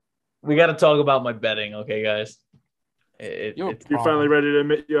we got to talk about my betting, okay, guys? It's You're finally ready to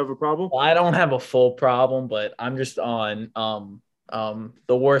admit you have a problem? I don't have a full problem, but I'm just on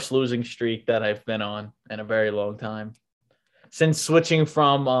the worst losing streak that I've been on in a very long time. Since switching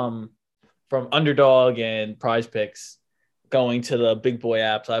from Underdog and Prize Picks going to the big boy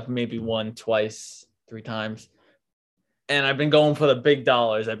apps, I've maybe won twice, three times. And I've been going for the big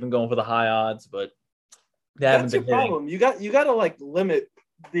dollars. I've been going for the high odds, but they haven't That's your been hitting. problem. You gotta like limit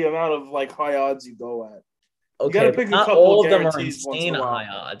the amount of like high odds you go at. You Okay, gotta but pick a not couple all of of them are guarantees once in insane a high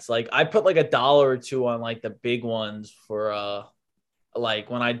while. odds. Like I put like a dollar or two on like the big ones for like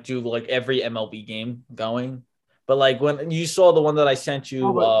when I do like every MLB game going. But like when you saw the one that I sent No,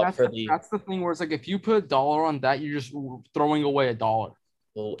 you but that's for the, the that's the thing where it's like if you put a dollar on that, you're just throwing away a dollar.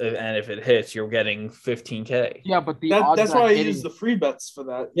 well, and if it hits, you're getting 15K. Yeah, but the That odds that's that why I use hitting. the free bets for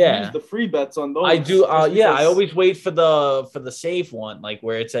that. You use Yeah. the free bets on I those. do just yeah, I because. always wait for the save one, like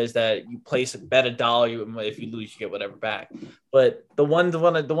where it says that you place a bet a dollar, if you lose, you get whatever back. But the one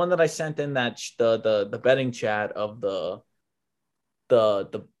that I sent in that the betting chat of the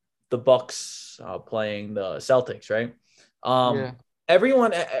the Bucks playing the Celtics, right? Yeah.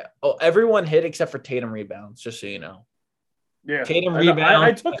 Everyone everyone hit except for Tatum rebounds, just so you know. Yeah, Tatum I know. I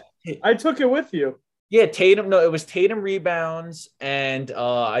rebounds. took it with you. Yeah, Tatum. No, it was Tatum rebounds, and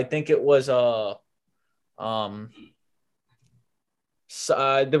I think it was um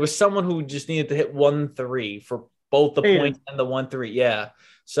there was someone who just needed to hit 1 3 for both the Hayden. points and the 1 3. Yeah.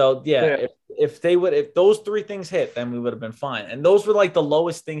 So yeah, Yeah. if those three things hit, then we would have been fine. And those were like the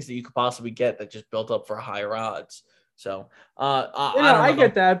lowest things that you could possibly get that just built up for higher odds. So I don't I know.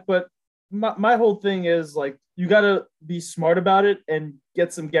 get that, but my whole thing is like you gotta be smart about it and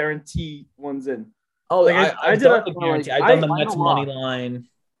get some guarantee ones in. Oh, Like I I've did done a the like, guarantee. I've done I the find a Mets money lot. line.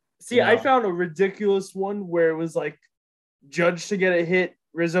 see. I found a ridiculous one where it was like Judge to get a hit,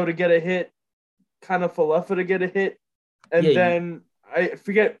 Rizzo to get a hit, kind of Falefa to get a hit, and Yeah, then I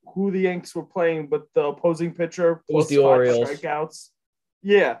forget who the Yanks were playing, but the opposing pitcher it was plus the five Orioles. strikeouts.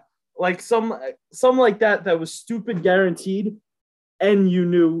 Yeah, like some like that was stupid guaranteed, and you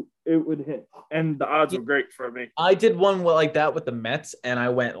knew it would hit, and the odds were great for me. I did one like that with the Mets, and I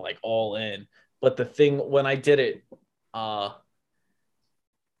went like all in. But the thing when I did it,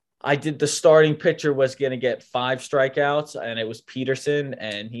 I did the starting pitcher was going to get 5 strikeouts, and it was Peterson,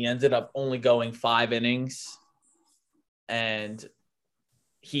 and he ended up only going 5 innings, and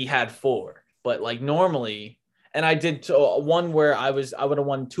he had 4. But like normally, and I did one where I would have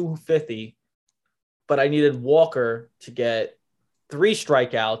won 250, but I needed Walker to get 3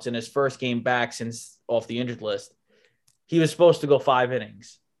 strikeouts in his first game back since off the injured list. He was supposed to go 5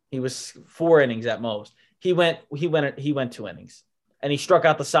 innings. He was 4 innings at most. He went 2 innings, and he struck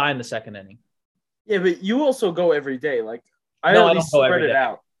out the side in the second inning. Yeah, but you also go every day. Like I No, at I don't least go spread every it day.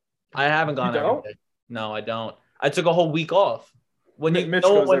 out. I haven't gone You every don't? day. No, I don't. I took a whole week off. When you Mitch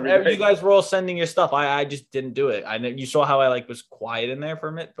know goes when every day. you guys were all sending your stuff, I just didn't do it. I know you saw how I like was quiet in there for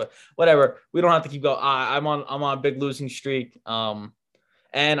a minute, but whatever. We don't have to keep going. I'm on a big losing streak.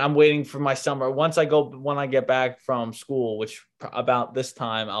 And I'm waiting for my summer. When I get back from school, which about this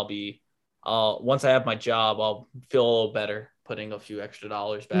time I'll be. Once I have my job, I'll feel a little better putting a few extra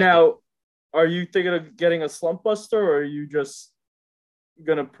dollars back in. Now, are you thinking of getting a slump buster, or are you just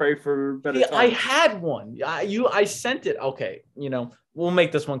gonna pray for better Yeah, I times? had one. I sent it. Okay, we'll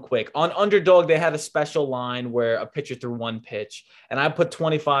make this one quick. On Underdog, they had a special line where a pitcher threw one pitch, and I put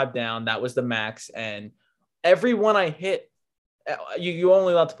 25 down. That was the max, and every one I hit, you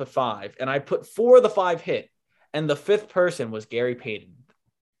only allowed to put 5, and I put 4 of the 5 hit, and the 5th person was Gary Payton.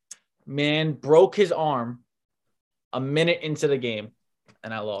 Man broke his arm a minute into the game,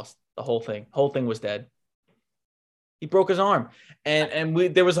 and I lost the whole thing. Whole thing was dead. He broke his arm, and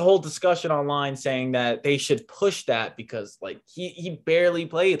there was a whole discussion online saying that they should push that because like he barely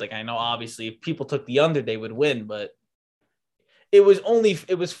played. Like I know obviously if people took the under they would win, but it was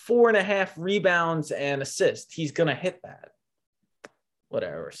 4.5 rebounds and assists. He's gonna hit that,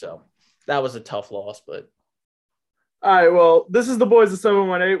 whatever. So that was a tough loss, but All right, well, this is the boys of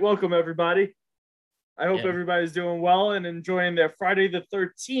 718. Welcome everybody. I hope Yeah. everybody's doing well and enjoying their Friday the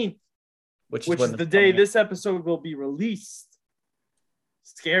 13th, which when is the it's day coming out. this episode will be released.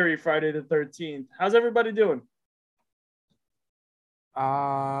 Scary Friday the 13th. How's everybody doing?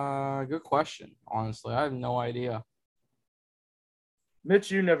 Good question. Honestly, I have no idea.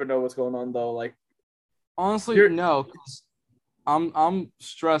 Mitch, you never know what's going on though. Like Honestly, You're- no, because I'm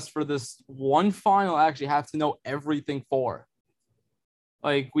stressed for this one final. I actually have to know everything for.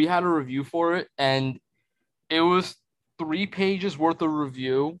 Like we had a review for it, and it was 3 pages worth of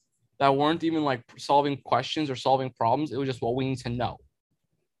review that weren't even like solving questions or solving problems. It was just what we need to know.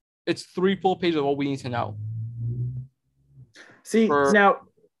 It's 3 full pages of what we need to know. See, For- now,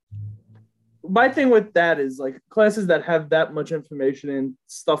 my thing with that is like classes that have that much information and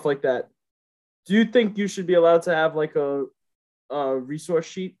stuff like that. Do you think you should be allowed to have like a resource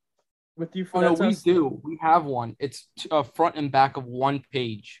sheet with you for Oh that no, we test? do. We have one. It's a front and back of 1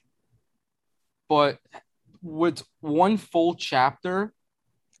 page, but with 1 full chapter,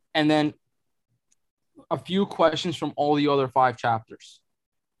 and then a few questions from all the other 5 chapters.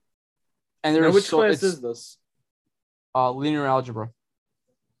 And Now, there's which class is this? linear algebra.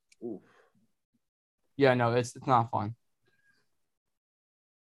 Oof. Yeah, no, it's not fun.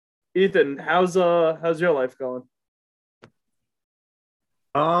 Ethan, how's your life going?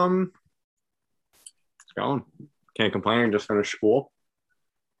 It's going. Can't complain. Just finished school.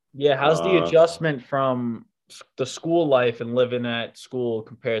 Yeah, how's the adjustment from the school life and living at school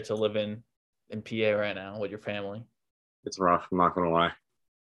compared to living in PA right now with your family? It's rough. I'm not gonna lie.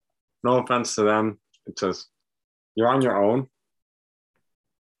 No offense to them. It's just you're on your own.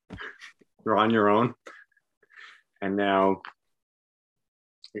 You're on your own, and now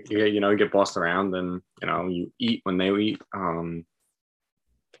you get bossed around, and you eat when they eat.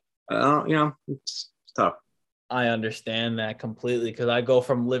 It's tough. I understand that completely because I go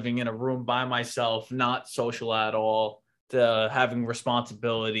from living in a room by myself, not social at all, to having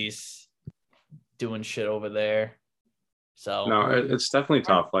responsibilities, doing shit over there. So No, it's definitely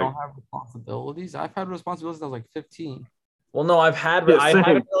tough. I Like, don't have responsibilities. I've had responsibilities since I was like 15. well, no, I haven't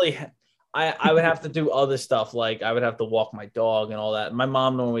really. I would have to do other stuff like I would have to walk my dog and all that. My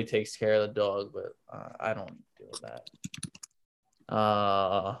mom normally takes care of the dog, but I don't do that.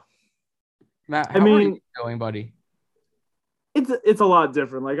 Matt, I how are mean- you doing, buddy? It's a lot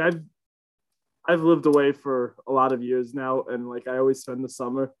different. Like I've lived away for a lot of years now, and like I always spend the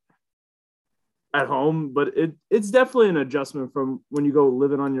summer at home, but it's definitely an adjustment from when you go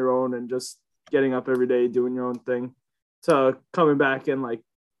living on your own and just getting up every day doing your own thing to coming back and like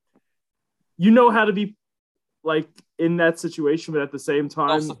how to be like in that situation, but at the same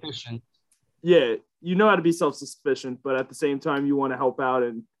time, Self-sufficient. yeah, you know how to be self-sufficient, but at the same time you want to help out,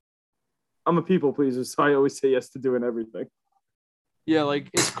 and I'm a people pleaser, so I always say yes to doing everything. Yeah, like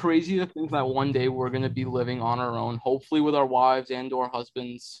it's crazy to think that one day we're gonna be living on our own, hopefully with our wives and or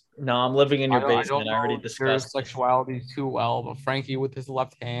husbands. no, I'm living in your I don't basement. I already know your discussed it. sexuality too well, but Frankie with his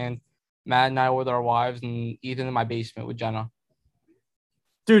left hand, Matt and I with our wives, and Ethan in my basement with Jenna.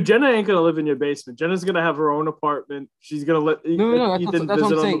 Dude, Jenna ain't gonna live in your basement. Jenna's gonna have her own apartment. She's gonna let No, Ethan that's what visit I'm on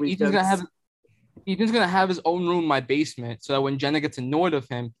the saying. weekends. Ethan's gonna have his own room in my basement, so that when Jenna gets annoyed of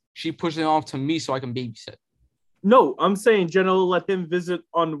him, she pushes it off to me so I can babysit. No, I'm saying Jenna will let him visit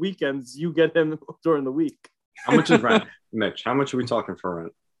on weekends. You get him during the week. how much is rent, Mitch? How much are we talking for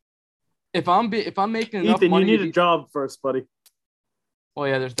rent? If I'm making enough Ethan, you money, need to a be- job first, buddy. well,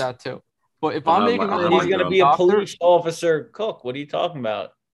 yeah, there's that too. But if I'll I'm have making my- enough I'll money, He's have gonna to be a doctor- police officer cook. What are you talking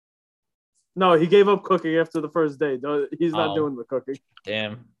about? No, he gave up cooking after the first day. He's not Oh. doing the cooking.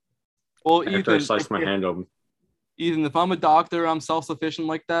 Damn. Well, After I Ethan, sliced my hand open. Ethan, if I'm a doctor, I'm self-sufficient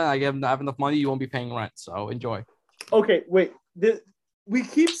like that. I have enough money. You won't be paying rent, so enjoy. Okay, wait. We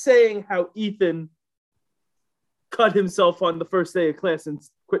keep saying how Ethan cut himself on the first day of class and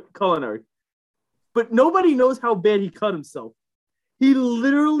quit culinary, but nobody knows how bad he cut himself. He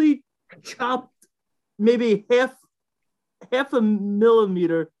literally chopped maybe half a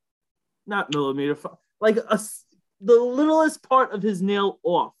millimeter, not millimeter, like the littlest part of his nail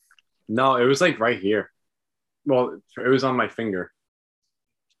off. No, it was like right here. Well, it was on my finger.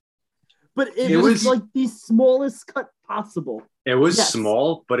 But it It was was- like the smallest cut possible. It was Yes.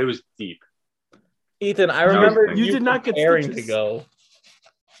 small, but it was deep. Ethan, I remember You you did not get preparing to stitches. go.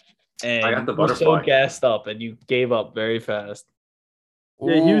 And I got the you were so butterfly. gassed up and you gave up very fast.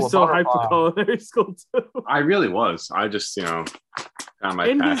 Yeah, he Ooh, was a so hyped for butterfly. culinary school too. I really was. I just, found my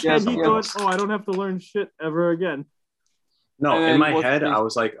In his passion head, he somewhere thought, else. "Oh, I don't have to learn shit ever again." No, And in then my what's head, the- I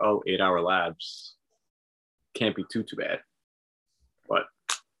was like, oh, 8-hour labs. Can't be too bad. But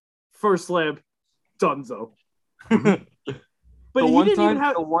First lab, Dunzo. The But he one didn't time, even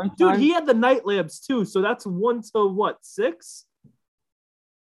have. the one Dude, time, he had the night labs too, so that's 1 to what, 6?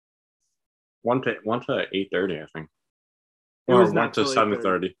 1 to 8:30, I think. It Or was 1 not to till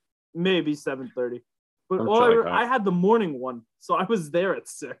 7:30. Maybe 7:30. But Some all shit like that. I had the morning one, so I was there at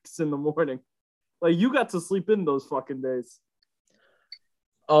 6 in the morning. Like you got to sleep in those fucking days.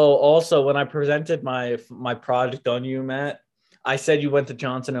 Oh, also, when I presented my project on you, Matt, I said you went to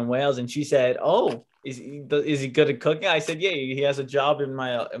Johnson and Wales, and she said, "Oh, is he good at cooking?" I said, "Yeah, he has a job in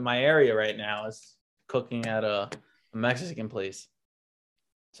my area right now, is cooking at a Mexican place."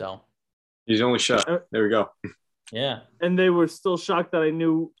 So He's the only chef. There we go. yeah, And they were still shocked that I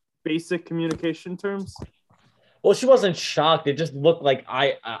knew basic communication terms. Well, she wasn't shocked. It just looked like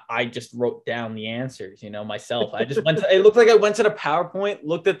I just wrote down the answers, myself. I just it looked like I went to the PowerPoint,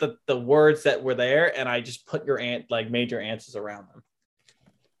 looked at the words that were there, and I just put major answers around them.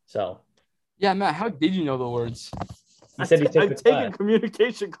 So. Yeah, Matt, how did you know the words? He said I've taken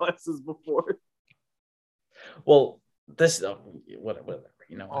communication classes before. Well, this whatever,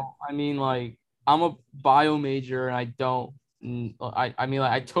 Well, I mean, like, I'm a bio major, and I don't. I mean,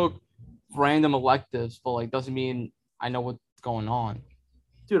 like, I took random electives, but like doesn't mean I know what's going on.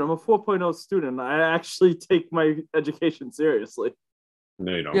 Dude, I'm a 4.0 student. I actually take my education seriously.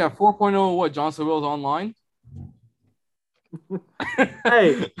 No, you don't. Yeah, 4.0. What? Johnson Will's online.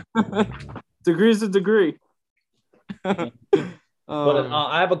 Hey, degree's a degree. But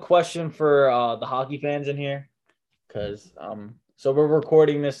I have a question for the hockey fans in here, because so we're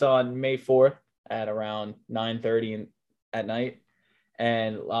recording this on May 4th at around 9:30 at night.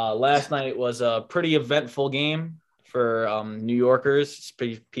 And last night was a pretty eventful game for New Yorkers,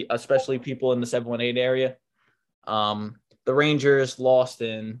 especially people in the 718 area. The Rangers lost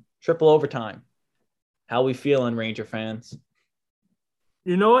in triple overtime. How we feeling, Ranger fans?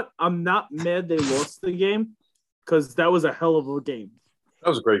 You know what? I'm not mad they lost the game, because that was a hell of a game. That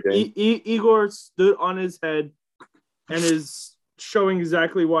was a great game. Igor stood on his head and is showing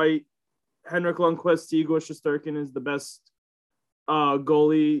exactly why Henrik Lundqvist to Igor Shesterkin is the best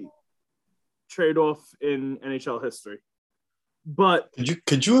goalie trade-off in NHL history. But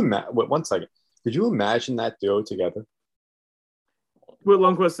could you imagine? Wait, 1 second. Could you imagine that duo together? With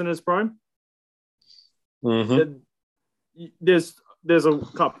Lundqvist in his prime, Mm-hmm. there's a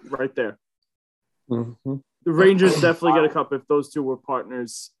cup right there. Mm-hmm. The Rangers definitely get a cup if those two were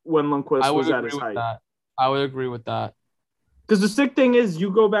partners when Lundqvist was at his height. I would agree with that. Because the sick thing is,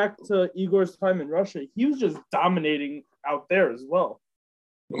 you go back to Igor's time in Russia, he was just dominating out there as well.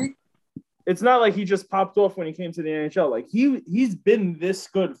 It's not like he just popped off when he came to the NHL. Like he's been this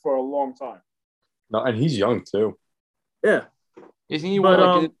good for a long time. No, and he's young too. Yeah. Isn't he like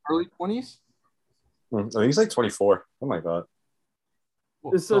in his early 20s? I think he's like 24. Oh my god.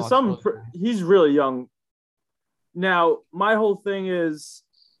 He's really young. Now, my whole thing is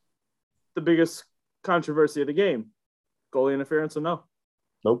the biggest controversy of the game. Goalie interference or no?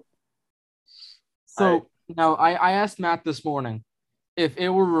 Nope. So now I asked Matt this morning, if it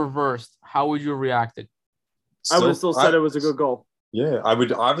were reversed, how would you have reacted? I would have still said it was a good goal. Yeah, I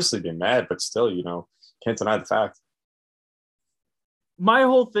would obviously be mad, but still, can't deny the fact. My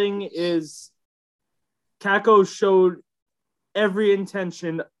whole thing is Kakko showed every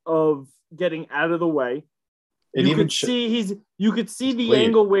intention of getting out of the way. You could see the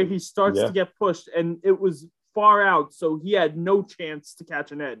angle where he starts to get pushed, and it was far out, so he had no chance to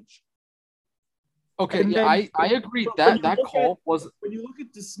catch an edge. Okay, yeah, I agree. That call was... When you look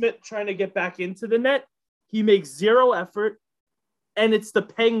at DeSmith trying to get back into the net, he makes zero effort, and it's the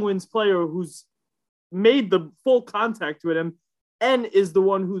Penguins player who's made the full contact with him and is the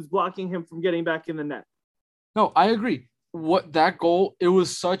one who's blocking him from getting back in the net. No, I agree. That goal, it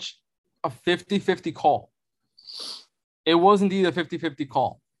was such a 50-50 call. It was indeed a 50-50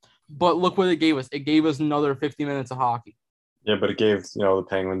 call. But look what it gave us. It gave us another 50 minutes of hockey. Yeah, but it gave, the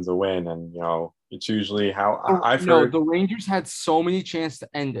Penguins a win. And, it's usually how I've heard. The Rangers had so many chances to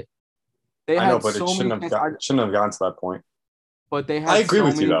end it. I know, but it shouldn't have gotten to that point. But they had I agree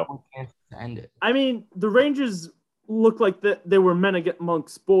with you, though. Chances to end it. I mean, the Rangers looked like they were men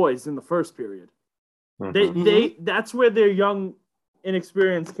amongst boys in the first period. Mm-hmm. That's where their young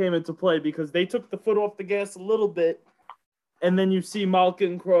inexperience came into play, because they took the foot off the gas a little bit. And then you see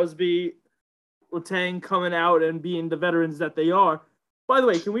Malkin, Crosby, Letang coming out and being the veterans that they are. By the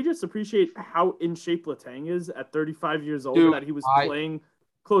way, can we just appreciate how in shape Letang is at 35 years old, that he was playing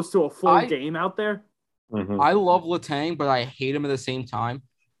close to a full game out there? Mm-hmm. I love Letang, but I hate him at the same time,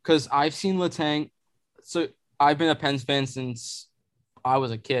 because I've seen Letang. So I've been a Pens fan since I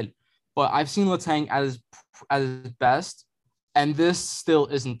was a kid, but I've seen Letang at his best, and this still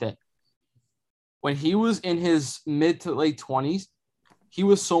isn't it. When he was in his mid to late 20s, he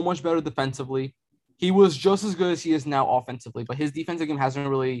was so much better defensively. He was just as good as he is now offensively, but his defensive game hasn't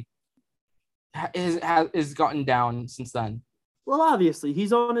really is gotten down since then. Well, obviously,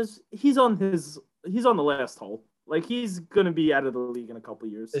 he's on the last hole. Like, he's gonna be out of the league in a couple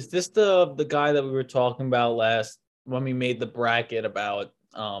years. Is this the guy that we were talking about last when we made the bracket about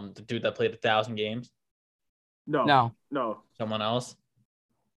the dude that played 1,000 games? No. Someone else?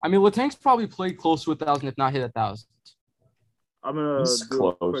 I mean, Letang's probably played close to 1,000, if not hit 1,000. I'm gonna do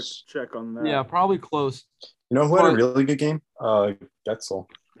a quick check on that. Yeah, probably close. You know who had a really good game? Gensel.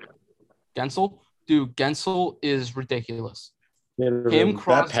 Gensel? Dude, Gensel is ridiculous. Him, That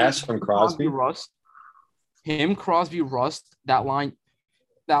Crosby, pass from Crosby. Crosby, Rust. That line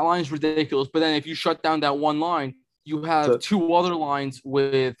is ridiculous. But then if you shut down that one line, you have two other lines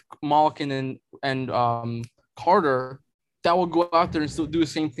with Malkin and Carter that will go out there and still do the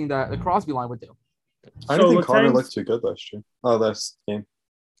same thing that the Crosby line would do. I don't think Carter looked too good last year. Oh, last game.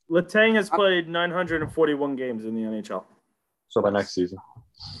 Letang has played 941 games in the NHL. So by next season.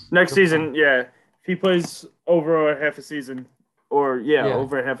 Next season, yeah. If he plays over a half a season,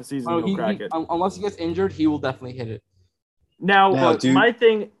 over a half a season, he'll crack it. Unless he gets injured, he will definitely hit it. Now my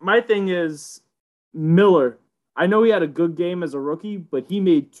thing is Miller. I know he had a good game as a rookie, but he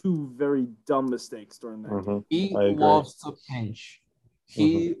made two very dumb mistakes during that game. He loves to pinch.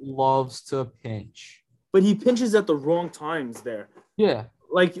 He loves to pinch. But he pinches at the wrong times there. Yeah.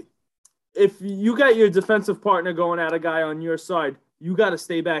 Like, if you got your defensive partner going at a guy on your side, you got to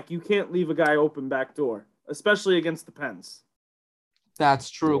stay back. You can't leave a guy open back door, especially against the Pens. That's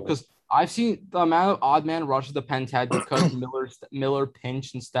true, because I've seen the amount of odd man rushes the Pens had because Miller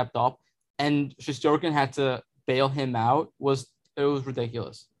pinched and stepped up, and Shesterkin had to bail him out. It was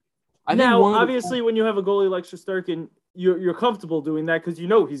ridiculous. Obviously, when you have a goalie like Shesterkin, you're comfortable doing that because you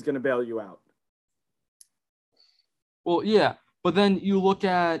know he's going to bail you out. Well, yeah, but then you look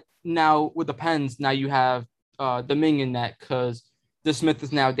at now with the Pens, now you have Domingue in net because the Smith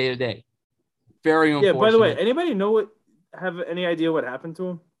is now day to day. Very unfortunate. Yeah, by the way, anybody have any idea what happened to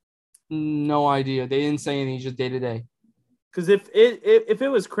him? No idea. They didn't say anything, just day to day. Because if it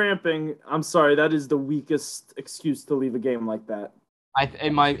was cramping, I'm sorry, that is the weakest excuse to leave a game like that.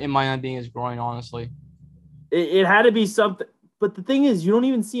 It might not being his groin, honestly. It had to be something. But the thing is, you don't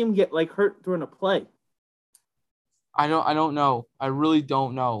even see him get hurt during a play. I don't know. I really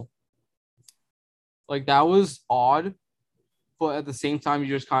don't know. That was odd, but at the same time, you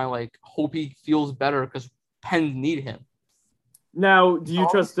just kind of hope he feels better because Pens need him. Now, do you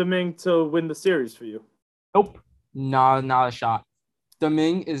trust Domingue to win the series for you? Nope. Not a shot.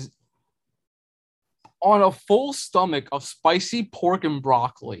 Domingue is on a full stomach of spicy pork and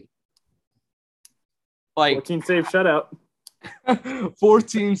broccoli. 14 save shutout.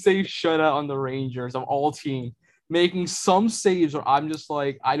 14 save shutout on the Rangers of all teams. Making some saves where I'm just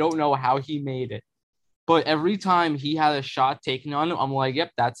I don't know how he made it. But every time he had a shot taken on him, I'm like,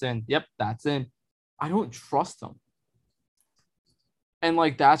 yep, that's in. Yep, that's in. I don't trust him. And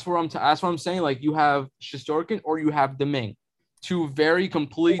that's where that's what I'm saying. You have Shesterkin or you have Domingue. Two very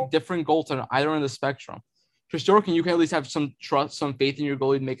completely different goaltenders, either in the spectrum. Shesterkin, you can at least have some trust, some faith in your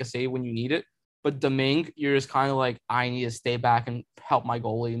goalie to make a save when you need it. But Domingue, you're just kind of I need to stay back and help my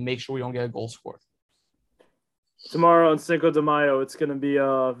goalie and make sure we don't get a goal scored. Tomorrow on Cinco de Mayo, it's going to be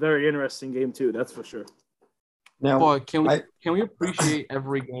a very interesting game too. That's for sure. Now, but can we appreciate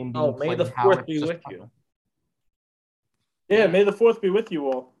every game being played? May the 4th be with you. Yeah, may the 4th be with you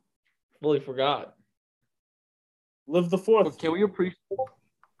all. Fully forgot. Live the 4th. But can we appreciate?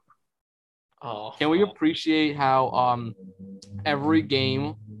 Can we appreciate how every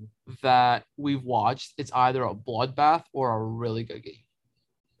game that we've watched, it's either a bloodbath or a really good game?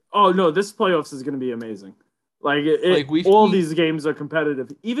 Oh no, this playoffs is going to be amazing. All these games are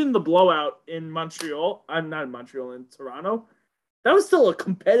competitive. Even the blowout in Montreal, I'm not in Montreal, in Toronto, that was still a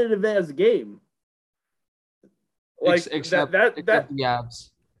competitive ass game. Except the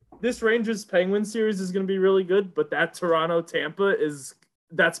Avs. This Rangers Penguins series is going to be really good, but that Toronto Tampa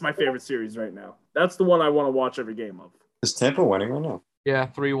that's my favorite series right now. That's the one I want to watch every game of. Is Tampa winning right now? Yeah,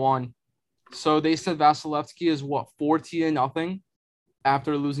 3-1. So they said Vasilevsky is 40-0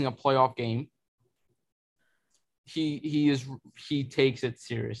 after losing a playoff game. He takes it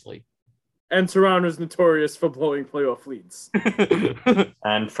seriously. And Toronto's notorious for blowing playoff leads.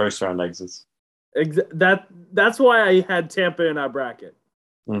 And first round exits. That's why I had Tampa in our bracket.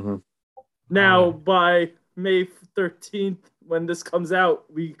 Mm-hmm. Now, by May 13th, when this comes out,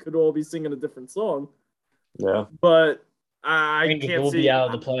 we could all be singing a different song. Yeah. But I can't will see. Be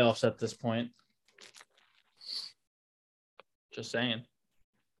out of the playoffs at this point. Just saying.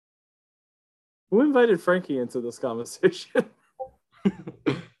 Who invited Frankie into this conversation?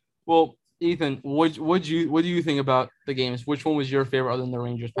 Well, Ethan, what do you think about the games? Which one was your favorite other than the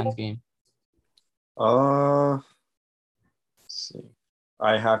Rangers Pens game? Let's see.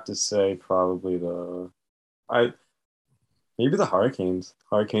 I have to say probably maybe the Hurricanes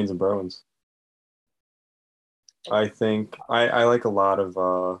and Bruins. I think I like a lot of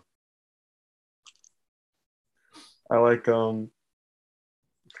I like a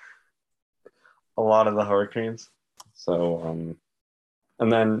lot of the Hurricanes. So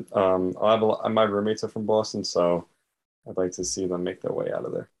and then my roommates are from Boston, so I'd like to see them make their way out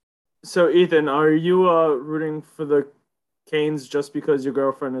of there. So Ethan, are you rooting for the Canes just because your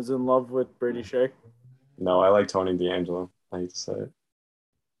girlfriend is in love with Brady Shea? No, I like Tony D'Angelo. I hate to say it.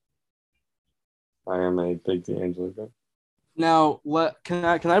 I am a big D'Angelo fan. Now, can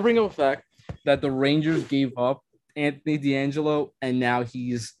I bring up a fact that the Rangers gave up Anthony D'Angelo and now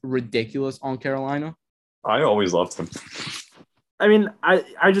he's ridiculous on Carolina? I always loved him. I mean,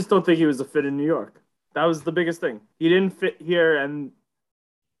 I just don't think he was a fit in New York. That was the biggest thing. He didn't fit here, and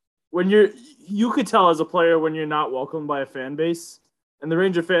when you could tell as a player when you're not welcomed by a fan base, and the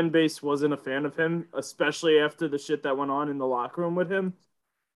Ranger fan base wasn't a fan of him, especially after the shit that went on in the locker room with him.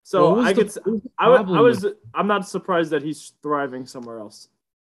 So I'm not surprised that he's thriving somewhere else.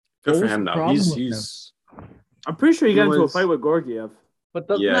 Good for What was him the though. problem with He's I'm pretty sure he got into a was- fight with Gorgiev. But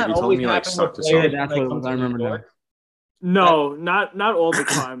doesn't Yeah, that he told always me, like, happen suck with this players up. when That's they what it come was. to I remember New now. York? No, not all the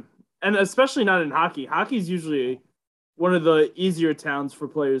time, and especially not in hockey. Hockey's usually one of the easier towns for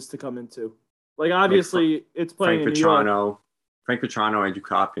players to come into. Like obviously, it's playing Frank in New York. Petrano, Andrew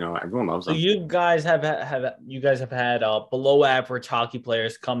Kopp. Everyone loves So him. you guys have had below average hockey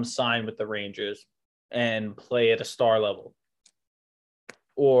players come sign with the Rangers and play at a star level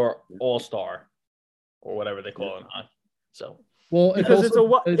or all star or whatever they call it. So Well, Because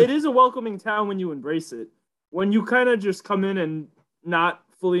it is a welcoming town when you embrace it. When you kind of just come in and not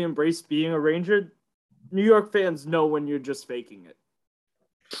fully embrace being a Ranger, New York fans know when you're just faking it.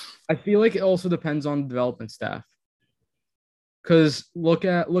 I feel like it also depends on the development staff. Because look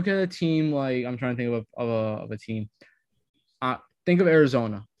at a team like I'm trying to think of a team. Think of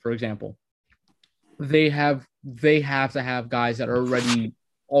Arizona, for example. They have to have guys that are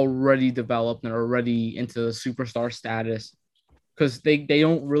already developed and are already into the superstar status. Because they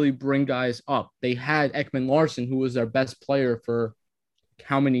don't really bring guys up. They had Ekman Larson, who was their best player for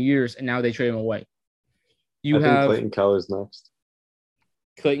how many years, and now they trade him away. I think Clayton Keller's next.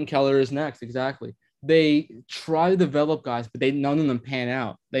 Clayton Keller is next, exactly. They try to develop guys, but none of them pan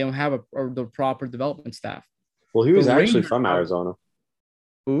out. They don't have the proper development staff. Well, he was The actually Rangers from have- Arizona.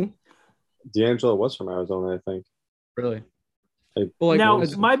 Who? D'Angelo was from Arizona, I think. Really? Hey, Well, Now,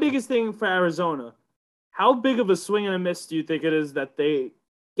 my biggest thing for Arizona, how big of a swing and a miss do you think it is that they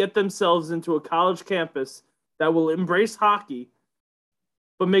get themselves into a college campus that will embrace hockey,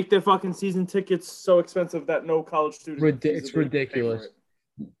 but make their fucking season tickets so expensive that no college student can It's feasibly pay for ridiculous. it?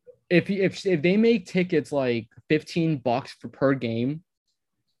 If they make tickets like $15 per game,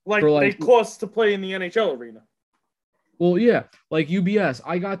 Like, For, they cost to play in the NHL arena. well, yeah, like UBS,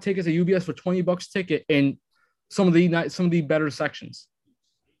 I got tickets at UBS for $20 a ticket in some of the better sections.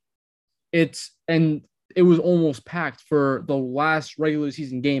 It was almost packed for the last regular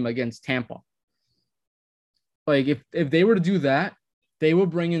season game against Tampa. Like if they were to do that, they would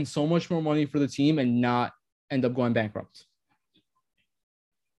bring in so much more money for the team and not end up going bankrupt.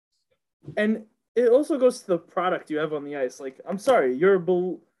 And it also goes to the product you have on the ice. Like, I'm sorry, you're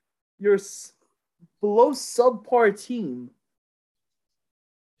below subpar team.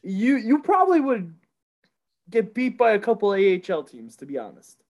 You probably would get beat by a couple AHL teams, to be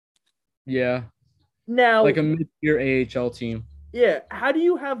honest. Yeah, Now, like a mid-tier AHL team. yeah, how do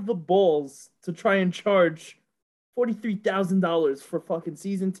you have the balls to try and charge $43,000 for fucking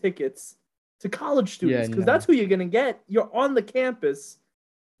season tickets to college students? Because no. that's who you're gonna get. You're on the campus.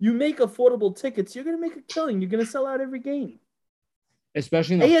 You make affordable tickets. You're gonna make a killing. You're gonna sell out every game.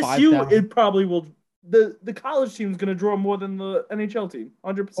 Especially in the ASU, 5,000. it probably will. The college team's gonna draw more than the NHL team,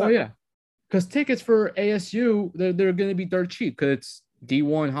 100%. Oh yeah, because tickets for ASU they're going to be dirt cheap because it's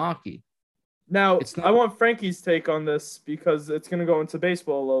D1 hockey. Now, It's not- I want Frankie's take on this because it's gonna go into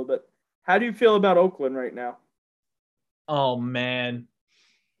baseball a little bit. How do you feel about Oakland right now? oh man,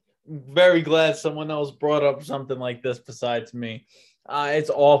 very glad someone else brought up something like this besides me. It's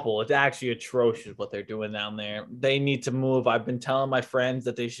awful. It's actually atrocious what they're doing down there. They need to move. I've been telling my friends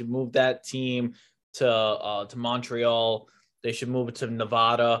that they should move that team to Montreal. They should move it to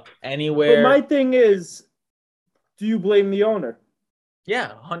Nevada, anywhere. But my thing is, do you blame the owner?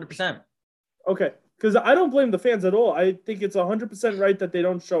 Yeah, 100%. Okay, because I don't blame the fans at all. I think it's 100% right that they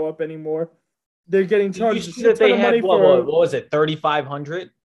don't show up anymore. They're getting charged a shit ton They of money had for. what was it?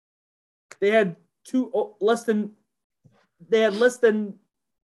 3,500. They had less than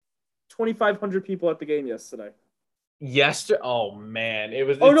 2,500 people at the game yesterday. Yesterday. Oh man, it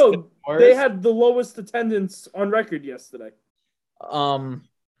was. Oh it's no, getting worse. they had the lowest attendance on record yesterday.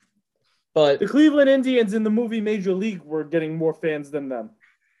 But The Cleveland Indians in the movie Major League were getting more fans than them.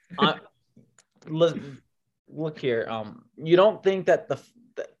 look here. You don't think that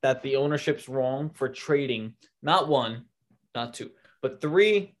the ownership's wrong for trading not one, not two, but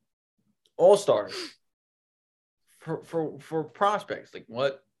three all-stars for prospects? Like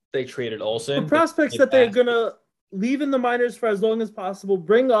what they traded Olsen. The prospects they that they're passed- gonna leave in the minors for as long as possible,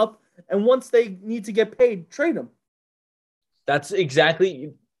 bring up, and once they need to get paid, trade them. That's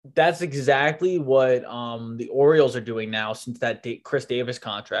exactly what the Orioles are doing now since that Chris Davis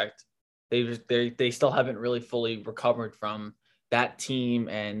contract. They still haven't really fully recovered from that team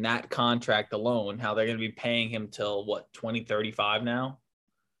and that contract alone. How they're going to be paying him till 2035 now,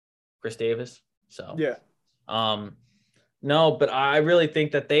 Chris Davis. So Yeah. No, but I really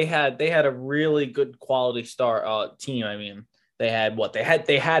think that they had a really good quality team. I mean, they had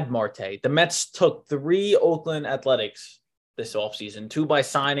Marte. The Mets took 3 Oakland Athletics this offseason, 2 by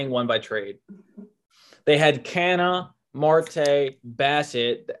signing, 1 by trade. They had Canna, Marte,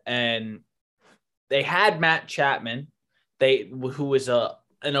 Bassett, and they had Matt Chapman, who is an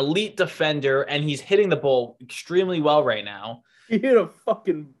elite defender, and he's hitting the ball extremely well right now. He hit a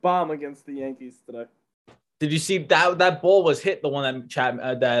fucking bomb against the Yankees today. Did you see that ball was hit? The one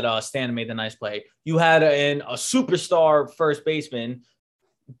that Stan made the nice play. You had a superstar first baseman,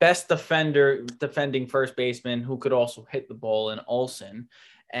 best defending first baseman who could also hit the ball in Olsen,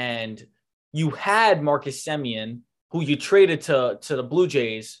 and you had Marcus Semien, who you traded to the Blue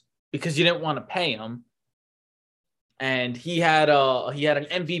Jays because you didn't want to pay him, and he had an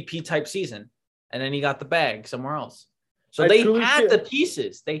MVP type season, and then he got the bag somewhere else. So they had the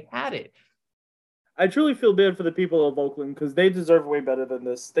pieces. They had it. I truly feel bad for the people of Oakland because they deserve way better than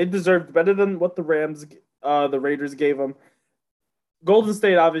this. They deserved better than what the Raiders gave them. Golden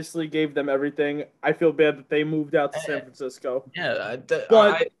State obviously gave them everything. I feel bad that they moved out to San Francisco. Yeah,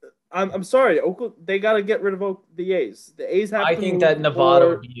 I'm sorry, Oakland. They got to get rid of the A's. The A's have. I think that Nevada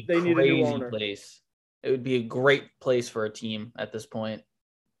would be a crazy place. It would be a great place for a team at this point.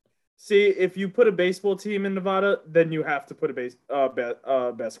 See, if you put a baseball team in Nevada, then you have to put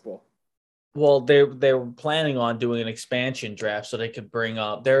a basketball. Well, they were planning on doing an expansion draft so they could bring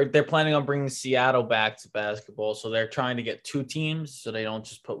up. They're planning on bringing Seattle back to basketball, so they're trying to get 2 teams so they don't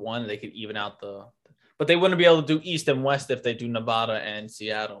just put one. They could even out but they wouldn't be able to do East and West if they do Nevada and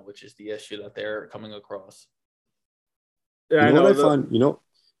Seattle, which is the issue that they're coming across. Yeah, what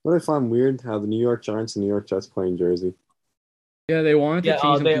I find weird? How the New York Giants and New York Jets play in Jersey. Yeah, they wanted to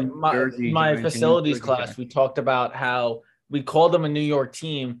change them to my facilities class. We talked about how we called them a New York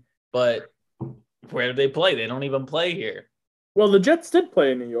team, but where do they play? They don't even play here. Well, the Jets did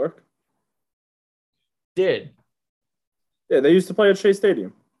play in New York. Yeah, they used to play at Shea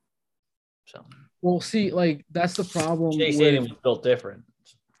Stadium. So, well, see, like that's the problem. Shea Stadium was built different.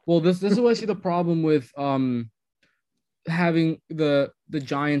 Well, this is what I see the problem with having the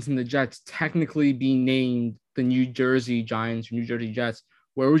Giants and the Jets technically be named the New Jersey Giants or New Jersey Jets.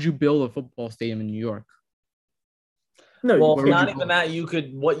 Where would you build a football stadium in New York? No, well, not even that.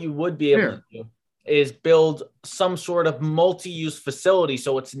 What you would be able to do is build some sort of multi-use facility,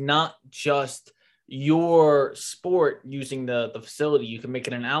 so it's not just your sport using the facility. You can make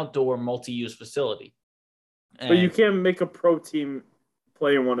it an outdoor multi-use facility. But you can't make a pro team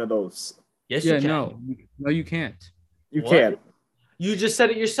play in one of those. Yes, you can. No, you can't. You can't. You just said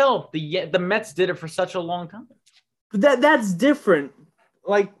it yourself. The Mets did it for such a long time. But that's different.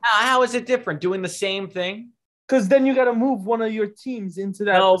 Like, how is it different? Doing the same thing? Because then you got to move one of your teams into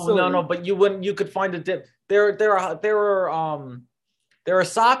that. Facility. No. But you wouldn't. You could find a dip. There are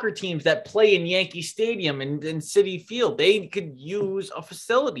soccer teams that play in Yankee Stadium and in Citi Field. They could use a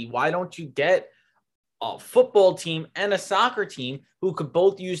facility. Why don't you get a football team and a soccer team who could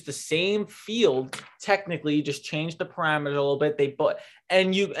both use the same field? Technically, just change the parameters a little bit.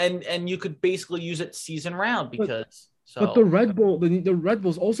 You could basically use it season round because. But the Red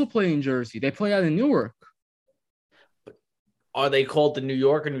Bulls also play in Jersey. They play out in Newark. Are they called the New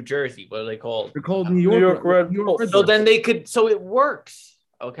York or New Jersey? What are they called? They're called New York Red Bulls. So then they could. So it works.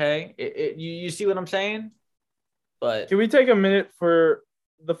 Okay, you see what I'm saying? But can we take a minute for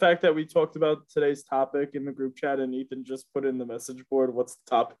the fact that we talked about today's topic in the group chat and Ethan just put in the message board? What's the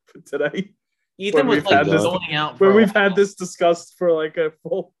topic for today? Ethan was like zoning out. Where we've had this discussed for like a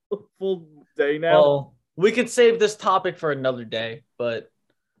full day now. Well, we could save this topic for another day, but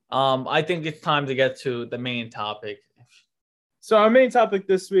I think it's time to get to the main topic. So our main topic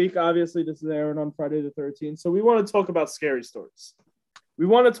this week, obviously, this is airing on Friday the 13th. So we want to talk about scary stories. We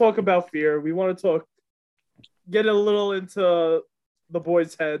want to talk about fear. We want to get a little into the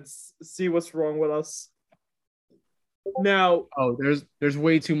boys' heads, see what's wrong with us. Now, there's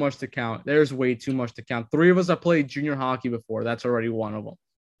way too much to count. There's way too much to count. 3 of us have played junior hockey before. That's already one of them.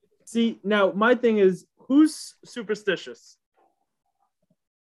 See, now my thing is, who's superstitious?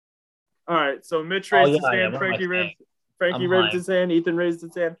 All right, so Mitch raised his hand, Frankie raised his hand, Ethan raised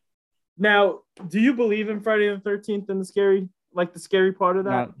his hand. Now, do you believe in Friday the 13th and the scary part of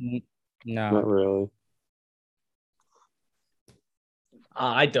that? No. Not really.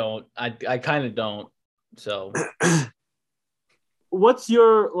 I don't. I kind of don't. So What's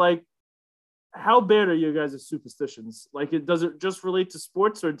your like? How bad are you guys' superstitions? Like, does it just relate to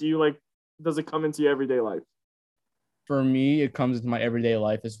sports, or do you like? Does it come into your everyday life? For me, it comes into my everyday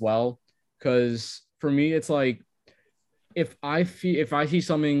life as well. Because for me, it's like if I see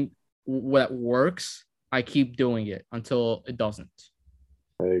something that works, I keep doing it until it doesn't.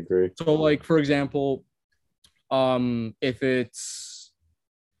 I agree. So, like for example, if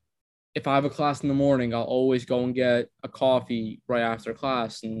I have a class in the morning, I'll always go and get a coffee right after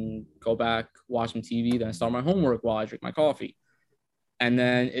class and go back, watch some TV, then start my homework while I drink my coffee. And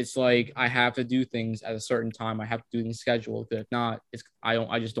then it's like I have to do things at a certain time. I have to do things scheduled. If not,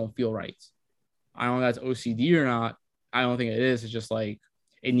 I just don't feel right. I don't know if that's OCD or not. I don't think it is. It's just like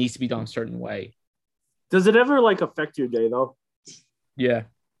it needs to be done a certain way. Does it ever like affect your day though? Yeah.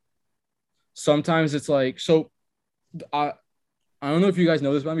 Sometimes it's like so I don't know if you guys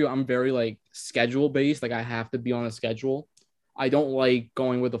know this about me, but I'm very like schedule based. Like I have to be on a schedule. I don't like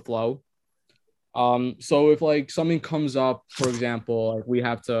going with the flow. So if like something comes up, for example, like we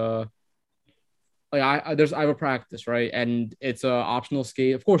have to like I have a practice, right? And it's a optional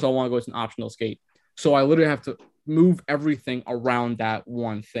skate. Of course I want to go to an optional skate. So I literally have to move everything around that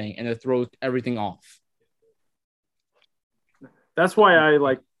one thing and it throws everything off. That's why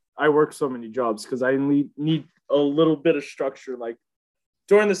I work so many jobs because I need a little bit of structure. Like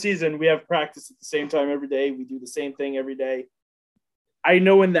during the season, we have practice at the same time every day. We do the same thing every day. I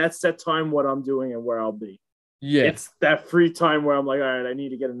know in that set time what I'm doing and where I'll be. Yeah. It's that free time where I'm like, all right, I need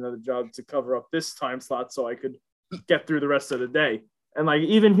to get another job to cover up this time slot so I could get through the rest of the day. And like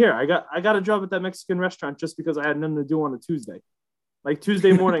even here, I got a job at that Mexican restaurant just because I had nothing to do on a Tuesday. Like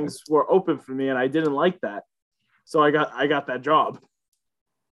Tuesday mornings were open for me and I didn't like that. So I got that job.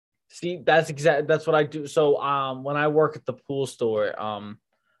 see, that's what I do. So when I work at the pool store,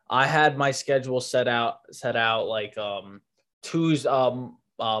 I had my schedule set out like Tuesday,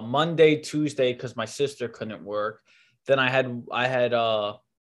 Monday, Tuesday, because my sister couldn't work. Then I had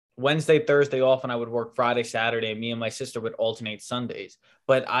Wednesday, Thursday off, and I would work Friday, Saturday. Me and my sister would alternate Sundays.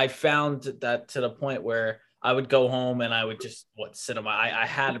 But I found that to the point where I would go home and I would just sit on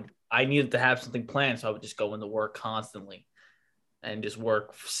my. I needed to have something planned, so I would just go into work constantly and just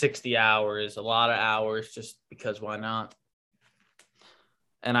work 60 hours, a lot of hours, just because why not?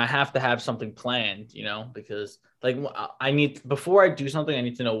 And I have to have something planned, because like I need before I do something, I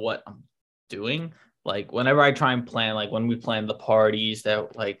need to know what I'm doing. Like whenever I try and plan, like when we plan the parties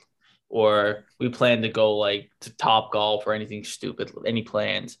that like, or we plan to go like to Top Golf or anything stupid, any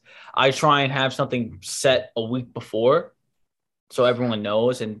plans, I try and have something set a week before so everyone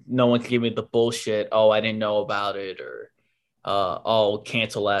knows and no one can give me the bullshit. Oh, I didn't know about it or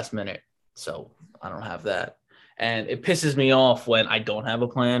cancel last minute. So I don't have that. And it pisses me off when I don't have a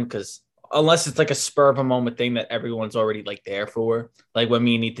plan because unless it's like a spur of a moment thing that everyone's already like there for, like when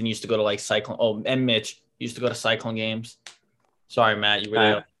me and Ethan used to go to like cycling. Oh, and Mitch used to go to cycling games. Sorry, Matt, you were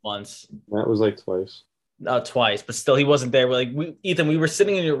there once. That was like twice. Twice, but still he wasn't there. Ethan, we were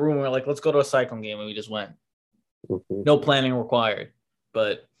sitting in your room. We are like, let's go to a cycling game, and we just went. Mm-hmm. No planning required.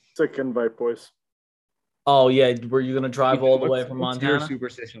 But it's like invite boys. Oh yeah, were you gonna drive all the way from Montana? What's your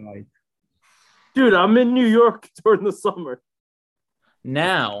superstition like? Dude, I'm in New York during the summer.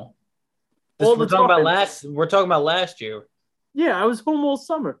 Now, we're talking about last year. Yeah, I was home all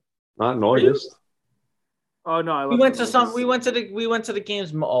summer. Not in August. Oh no, we went to the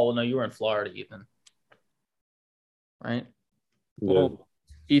games. Oh no, you were in Florida, Ethan. Right? Yeah. Well,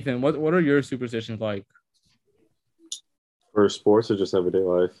 Ethan, what are your superstitions like? For sports or just everyday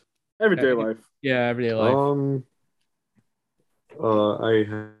life? Everyday life. Yeah, everyday life. I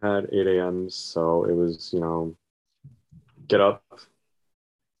had 8 a.m. so it was, get up,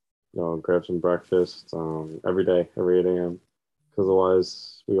 grab some breakfast, every day, every 8 a.m. Because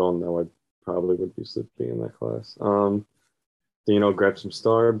otherwise, we all know I probably would be sleeping in that class. Then, grab some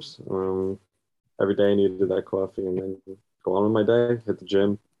Starbs. Every day I needed that coffee and then go on with my day, hit the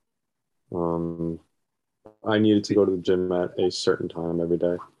gym. I needed to go to the gym at a certain time every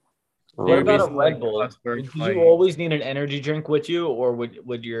day. What about a Red Bull? Did you always need an energy drink with you, or would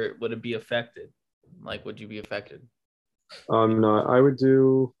it be affected? Like, would you be affected? No, I would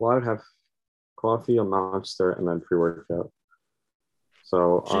have coffee, a Monster, and then pre-workout.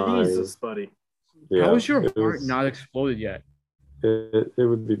 So Jesus, buddy. Yeah, how is your heart not exploded yet? It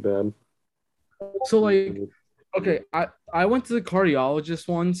would be bad. So like, okay, I went to the cardiologist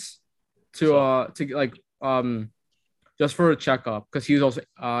once to just for a checkup because he was also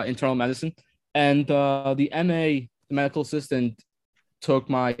internal medicine, and the MA, the medical assistant, took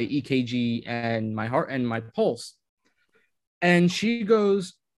my EKG and my heart and my pulse. And she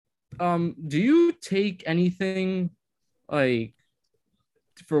goes, do you take anything like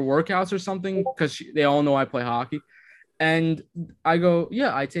for workouts or something? Because they all know I play hockey. And I go,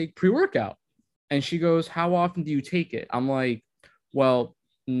 yeah, I take pre-workout. And she goes, how often do you take it? I'm like, well,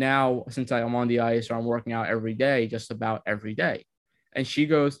 now since I'm on the ice or I'm working out every day, just about every day. And she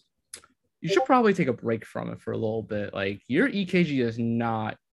goes, you should probably take a break from it for a little bit. Like your EKG is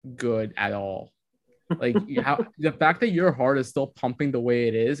not good at all. Like how the fact that your heart is still pumping the way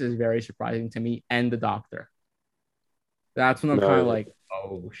it is very surprising to me and the doctor. That's when I'm kind of No, like,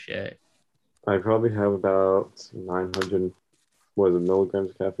 oh shit. I probably have about 900, what is it, milligrams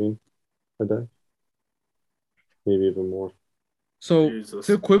of caffeine a day, maybe even more. So Jesus.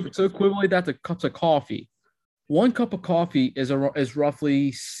 to equivalent that to cups of coffee, one cup of coffee is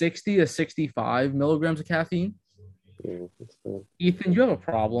roughly 60 to 65 milligrams of caffeine. Yeah, that's bad. Ethan, you have a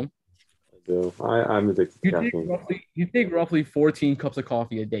problem. I do. I'm addicted to caffeine. You take roughly 14 cups of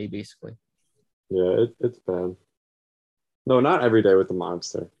coffee a day, basically. Yeah, it's bad. No, not every day with the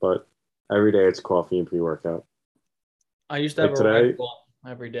Monster, but every day it's coffee and pre-workout. I used to Like have a today, Red Bull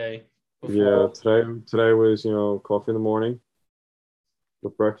every day. yeah, Before today was, coffee in the morning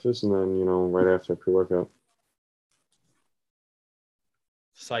with breakfast and then, right after pre-workout.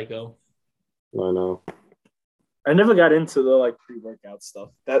 Psycho. I know. I never got into the like pre-workout stuff.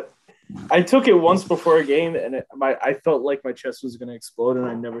 That I took it once before a game, and I felt like my chest was gonna explode, and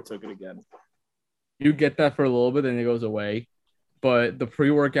I never took it again. You get that for a little bit, then it goes away. But the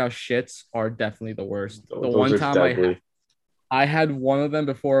pre-workout shits are definitely the worst. The Those one are time deadly. I had one of them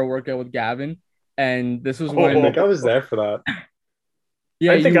before a workout with Gavin, and this was Oh. I when think I was there for that.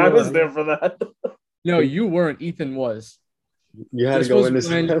 yeah, I think you I were. was there for that. No, you weren't. Ethan was. You had This to go was in his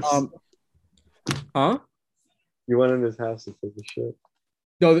when house. huh? You went in his house and took a shit.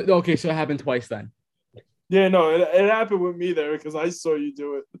 No, okay, so it happened twice then. Yeah, no, it happened with me there because I saw you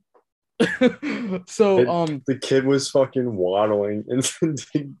do it. So The kid was fucking waddling into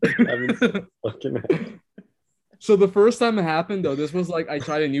Kevin's fucking head. so the first time it happened though, this was like I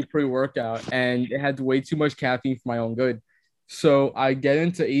tried a new pre-workout and it had way too much caffeine for my own good. So I get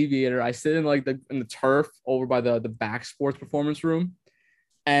into Aviator, I sit in like in the turf over by the back sports performance room,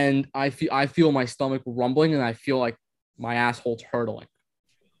 and I feel my stomach rumbling and I feel like my asshole's hurtling.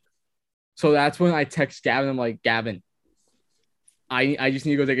 So that's when I text Gavin. I'm like, Gavin, I just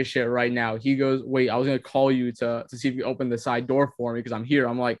need to go take a shit right now. He goes, wait, I was gonna call you to see if you open the side door for me because I'm here.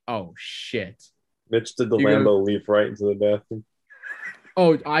 I'm like, oh shit. Mitch did the You Lambo leap right into the bathroom.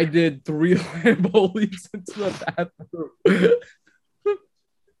 Oh, I did 3 Lambo leaps into the bathroom.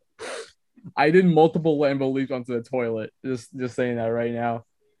 I did multiple Lambo leaps onto the toilet. Just saying that right now.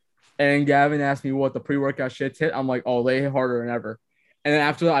 And Gavin asked me what the pre-workout shit hit. I'm like, oh, they hit harder than ever. And then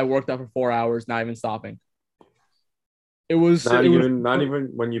after that, I worked out for 4 hours, not even stopping. It was not even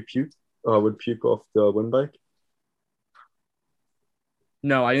when you puked, would puke off the wind bike.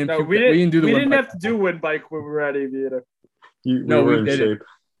 No, I didn't. No, puke we that. didn't. We didn't do the we wind didn't bike. have to do wind bike when we were at Aviator. We No, were we in didn't.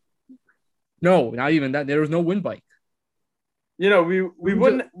 shape. No, not even that. There was no wind bike. You know, we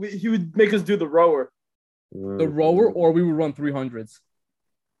wouldn't. He would make us do the rower. The rower, or we would run 300s.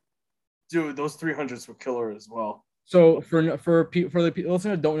 Dude, those 300s were killer as well. So for the listeners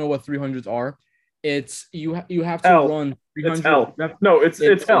that don't know what 300s are, it's you have to Hell. run 300. It's hell. No,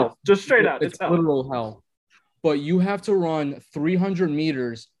 it's hell. Just straight out. It's It's hell. literal hell. But you have to run 300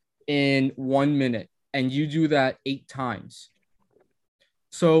 meters in 1 minute, and you do that 8 times.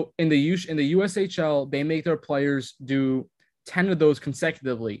 So in the USHL, they make their players do 10 of those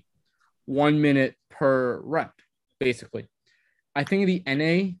consecutively, 1 minute per rep, basically. I think in the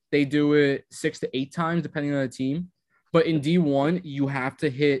NA, they do it 6 to 8 times, depending on the team. But in D1, you have to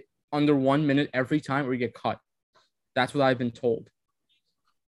hit under 1 minute every time or you get cut. That's what I've been told.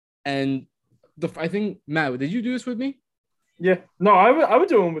 And I think, Matt, did you do this with me? Yeah. No, I would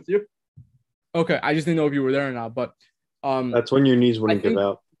do them with you. Okay, I just didn't know if you were there or not. But that's when your knees wouldn't give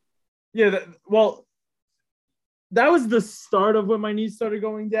out. Yeah. That was the start of when my knees started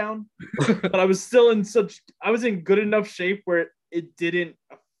going down. But I was still I was in good enough shape where it didn't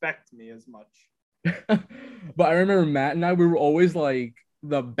affect me as much. But I remember Matt and we were always like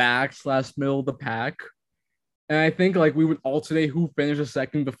the back/middle of the pack. And I think like we would alternate who finished a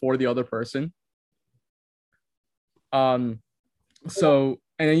second before the other person. So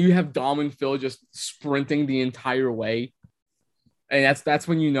and then you have Dom and Phil just sprinting the entire way. And that's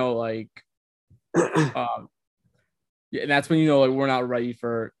when you know like yeah, and that's when you know like we're not ready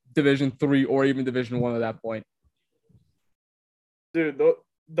for Division 3 or even Division 1 at that point. Dude,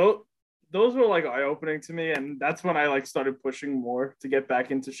 those were like eye-opening to me, and that's when I like started pushing more to get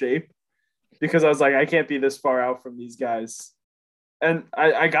back into shape. because I was like, I can't be this far out from these guys. And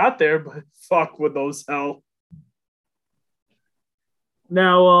I got there, but fuck would those hell.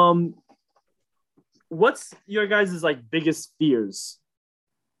 Now, what's your guys' like biggest fears?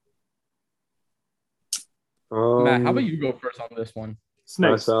 Matt, how about you go first on this one?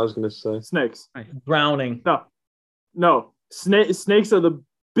 Snakes. That's what I was gonna say. Snakes. Drowning. No. Snakes are the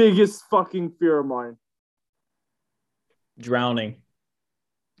biggest fucking fear of mine. Drowning.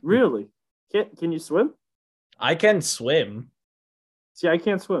 Really? Can you swim? I can swim. See, I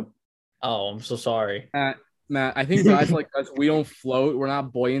can't swim. Oh, I'm so sorry. Matt, I think guys like us, we don't float. We're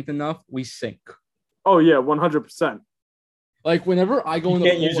not buoyant enough. We sink. Oh yeah, 100%. Like whenever I go in You the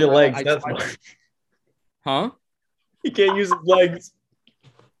can't pool, use your legs. That's I- why. huh? You can't use his legs.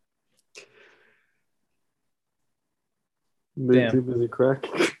 They Damn. too busy crack.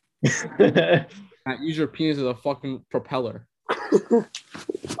 Matt, use your penis as a fucking propeller.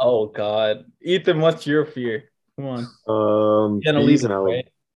 Oh God, Ethan, what's your fear? Come on. You're gonna bees leave and it, right?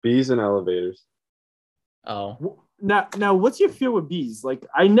 bees and elevators. Oh, Now, what's your fear with bees? Like,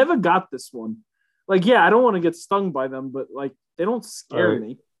 I never got this one. Like, yeah, I don't want to get stung by them, but like, they don't scare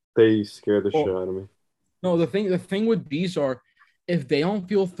me. They scare the Well- shit out of me. No, the thing with bees are, if they don't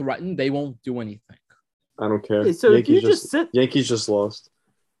feel threatened, they won't do anything. I don't care. So if you just sit, Yankees just lost,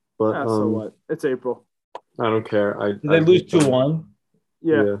 but so what? It's April. I don't care. did they lose 2-1?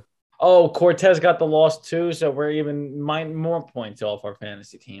 Yeah. Oh, Cortez got the loss too, so we're even more points off our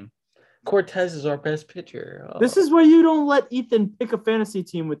fantasy team. Cortez is our best pitcher. Oh. This is where you don't let Ethan pick a fantasy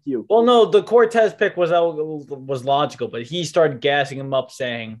team with you. Well, no, the Cortez pick was logical, but he started gassing him up,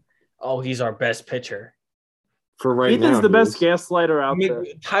 saying, "Oh, he's our best pitcher." For right now, Ethan's the he best is. gaslighter out there.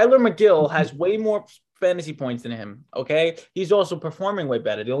 Tyler McGill has way more fantasy points than him. Okay, he's also performing way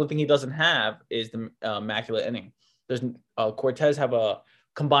better. The only thing he doesn't have is the immaculate inning. Does Cortez have a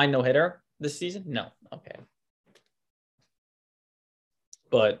combined no hitter this season? No. Okay.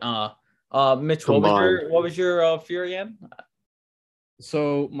 But Mitch, what was your fear again?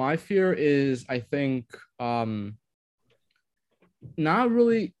 So my fear is, I think, not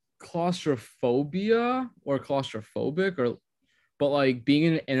really claustrophobia or claustrophobic, but like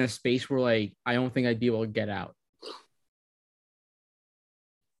being in a space where like I don't think I'd be able to get out.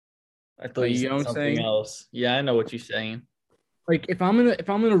 I thought you know what said I'm something saying? else. Yeah, I know what you're saying. Like if I'm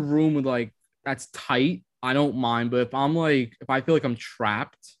in a room with like that's tight, I don't mind. But if I feel like I'm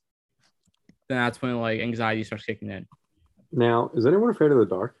trapped, then that's when like anxiety starts kicking in. Now, is anyone afraid of the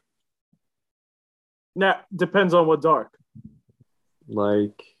dark? Now, depends on what dark.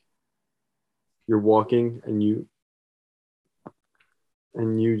 Like, you're walking and you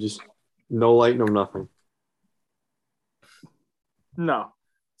just no light, no nothing. No.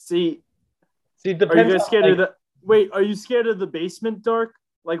 See, See, are you depends guys on, scared like, of the? Wait, are you scared of the basement dark?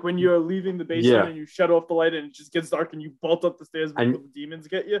 Like when you're leaving the basement Yeah. and you shut off the light and it just gets dark and you bolt up the stairs before the demons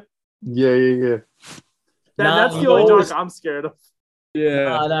get you? Yeah. That's the you only always- dark I'm scared of.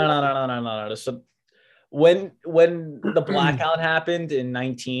 Yeah. No. So when the blackout happened in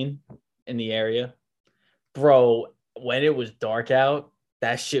 19 in the area, bro, when it was dark out,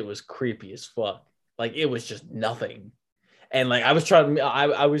 that shit was creepy as fuck. Like it was just nothing. And like I was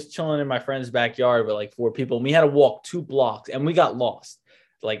chilling in my friend's backyard with like 4 people, and we had to walk 2 blocks, and we got lost.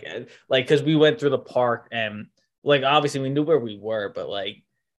 Like because we went through the park, and like obviously we knew where we were, but like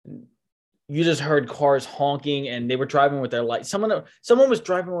you just heard cars honking, and they were driving with their lights. Someone was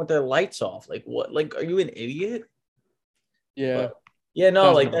driving with their lights off. Like what? Like are you an idiot? Yeah. Yeah, no,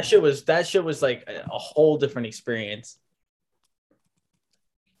 Sounds like good. that shit was like a whole different experience.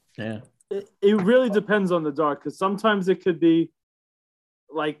 Yeah. It really depends on the dark because sometimes it could be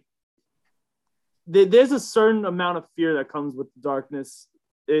like there's a certain amount of fear that comes with the darkness.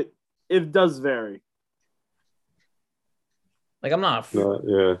 It does vary. Like I'm not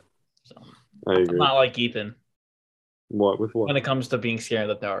Yeah, so, I I'm agree. not like Ethan What with what? when it comes to being scared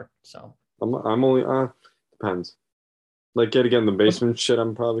of the dark. So I'm only depends. Like yet again, the basement shit.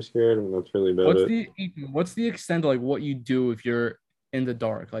 I'm probably scared, and that's really about it. What's the extent of like what you do if you're in the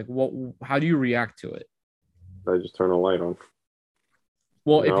dark? Like how do you react to it? I just turn a light on.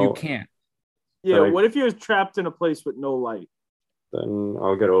 Well, if you No. can't. Yeah, Like- what if you're trapped in a place with no light? Then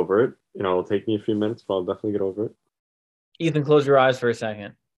I'll get over it. You know, it'll take me a few minutes, but I'll definitely get over it. Ethan, close your eyes for a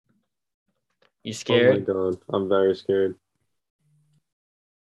second. You scared? Oh my god, I'm very scared.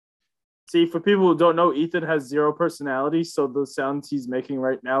 See, for people who don't know, Ethan has 0 personality, so the sounds he's making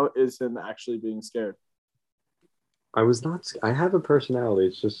right now is him actually being scared. I was not. I have a personality.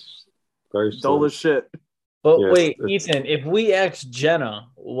 It's just very Dull silly. as shit. But Yes, wait, it's- Ethan, if we ask Jenna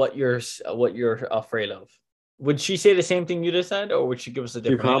what you're afraid of, Would she say the same thing you just said, or would she give us a She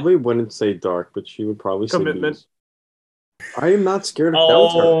different? probably wouldn't say dark, but she would probably say Commitment. bees. I am not scared of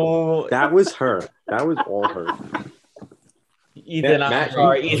Oh, that. Was her. That was all her. Ethan, Matt, I'm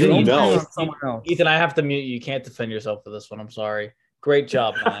sorry. you Ethan, know. Someone else. Ethan, I have to mute you. You can't defend yourself for this one. I'm sorry. Great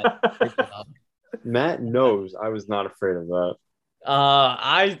job, Matt. Great job. Matt knows I was not afraid of that.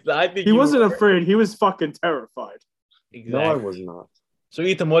 I think He you wasn't were. afraid. He was fucking terrified. Exactly. No, I was not. So,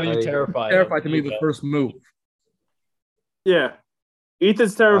 Ethan, what are you I- terrified? Terrified to of? me the first move. Yeah.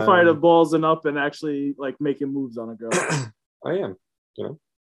 Ethan's terrified of ballsing up and actually like making moves on a girl. I am.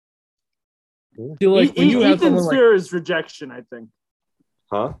 Feel like when you have someone Ethan's like fear is rejection, I think.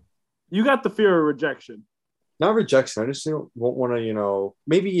 Huh? You got the fear of rejection. Not rejection. I just don't want to,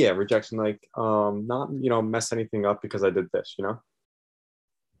 maybe rejection. Like, not mess anything up because I did this.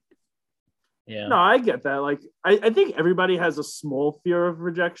 Yeah. No, I get that. Like, I think everybody has a small fear of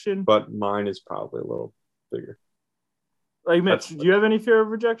rejection. But mine is probably a little bigger. Like, Mitch, do you have any fear of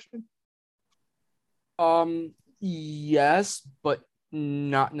rejection? Yes, but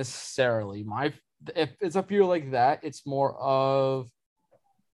not necessarily. If it's a fear like that, it's more of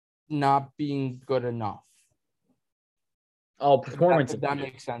not being good enough. Oh, performance. If that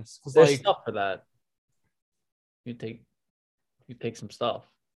makes sense. Because There's like, stuff for that. You take some stuff.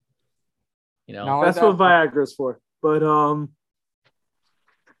 Now That's what Viagra's for. But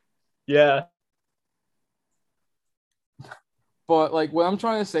Yeah. But like what I'm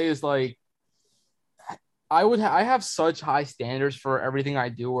trying to say is like I have such high standards for everything I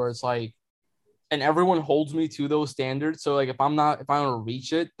do where it's like and everyone holds me to those standards. So like if I don't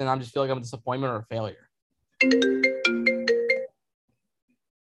reach it, then I just feel like I'm a disappointment or a failure.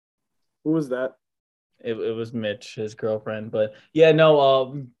 who was that? It was Mitch, his girlfriend. But yeah,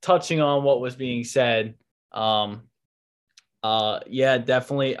 no, touching on what was being said, yeah,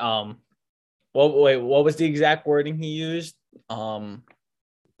 definitely. What was the exact wording he used?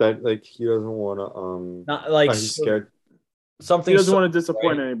 That like he doesn't want to Not like he's scared. something. He doesn't want to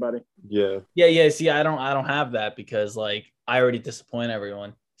disappoint right. anybody. Yeah. Yeah. See, I don't have that because like I already disappoint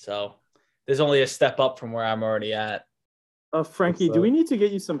everyone. So there's only a step up from where I'm already at. Frankie, What's do that? we need to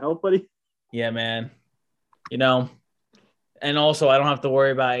get you some help, buddy? Yeah, man. And also I don't have to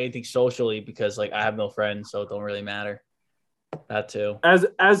worry about anything socially because like I have no friends, so it don't really matter. That too.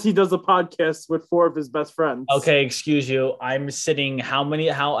 As he does a podcast with 4 of his best friends. Okay, excuse you. I'm sitting how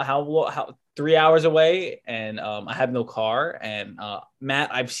 3 hours away, and I have no car. And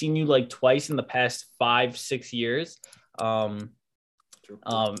Matt, I've seen you like twice in the past 5-6 years.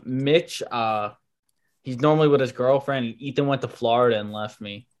 Mitch, he's normally with his girlfriend. Ethan went to Florida and left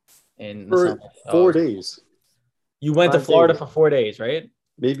me. For 4 days. You went to 5 Florida days. for 4 days, right?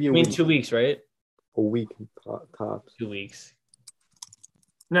 Maybe I mean 2 weeks, right? a week tops. 2 weeks.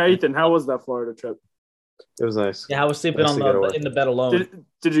 Now, Ethan, how was that Florida trip? It was nice. Yeah, I was sleeping Nice to get away. in the bed alone.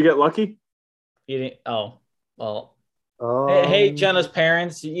 Did you get lucky? Eating. Oh, well. Hey, Jenna's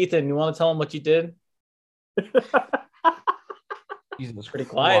parents. Ethan, you want to tell them what you did? Jesus Pretty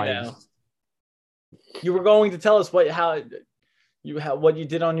quiet Christ. now. You were going to tell us what you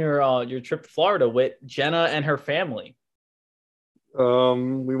did on your trip to Florida with Jenna and her family.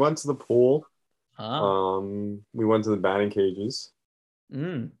 We went to the pool. Huh? We went to the batting cages.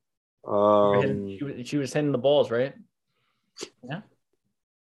 Mm. Um, She was hitting the balls, right? Yeah.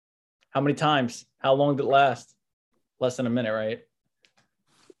 How many times? How long did it last? Less than a minute, right?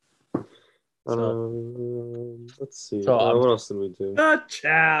 let's see. So, what else did we do?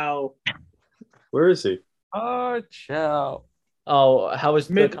 Ciao. Where is he? Oh, ciao. Oh, how was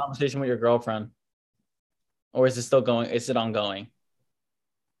the Mid- conversation with your girlfriend? Or is it still going? Is it ongoing?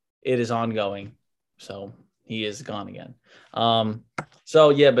 It is ongoing. So he is gone again. So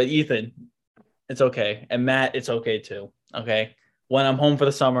yeah, but Ethan, it's okay. And Matt, it's okay too. Okay. When I'm home for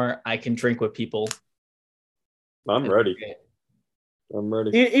the summer, I can drink with people. I'm ready. I'm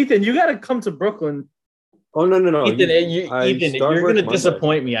ready. Ethan, you got to come to Brooklyn. Oh no! Ethan, I start you're work gonna Monday.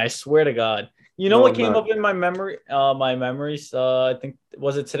 disappoint me. I swear to God. You know No, what I'm came not. up in my memory? My memories. I think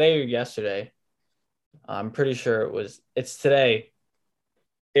was it today or yesterday? I'm pretty sure it's today.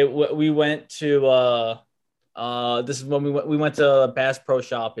 We went to this is when we went to Bass Pro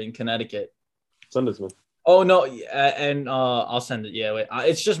Shop in Connecticut. Send it to me. Oh no, and I'll send it. Yeah, wait.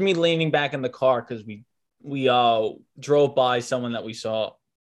 It's just me leaning back in the car because we drove by someone that we saw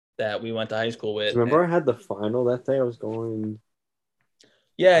that we went to high school with. Remember, I had the final that day. I was going.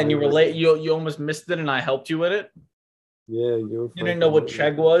 Yeah, and you were late. You almost missed it, and I helped you with it. Yeah, You didn't know what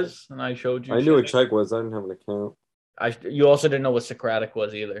Chegg was, and I showed you. I knew what Chegg was. I didn't have an account. You also didn't know what Socratic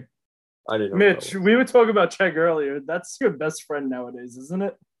was either. I didn't know. Mitch, we were talking about Chegg earlier. That's your best friend nowadays, isn't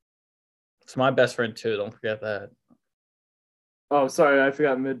it? It's my best friend too. Don't forget that. Oh, sorry, I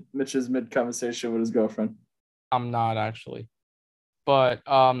forgot Mitch's mid conversation with his girlfriend. I'm not actually, but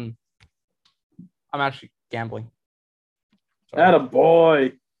I'm actually gambling. Sorry. Atta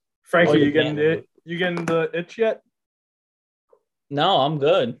boy, Frankie, Oh, you you getting can't. the itch yet? No, I'm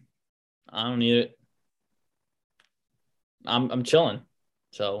good. I don't need it. I'm chilling.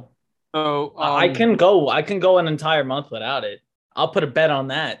 So So I can go an entire month without it. I'll put a bet on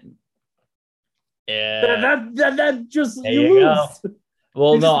that. Yeah. That just There you you lose. go.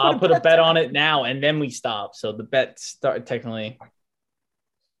 Well, You no, just put I'll a put a bet bet down. on it now, and then we stop. So the bet start technically.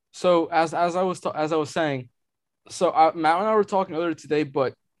 So as I was saying, so Matt and I were talking earlier today,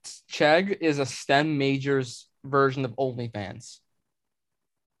 but Chegg is a STEM majors version of OnlyFans.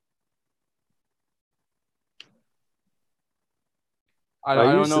 I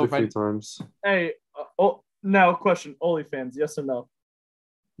don't used know it if a few times. Hey, now question: OnlyFans, yes or no?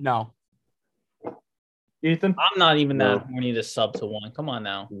 no. Ethan, I'm not even No. that horny to sub to one. Come on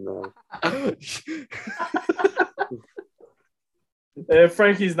now. No. if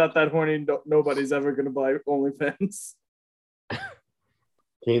Frankie's not that horny, nobody's ever gonna buy OnlyFans.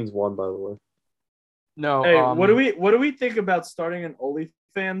 Kane's won, by the way. No. Hey, what do we think about starting an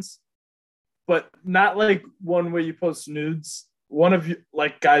OnlyFans, but not like one where you post nudes? One of you,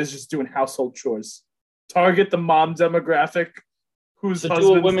 like guys just doing household chores. Target the mom demographic whose So do what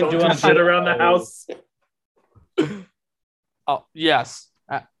husbands women don't do do on shit a- around the house. Oh yes.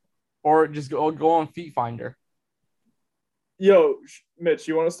 Or just go on Feet Finder. Yo, Mitch,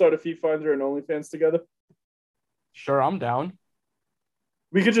 you want to start a Feet Finder and OnlyFans together? Sure, I'm down.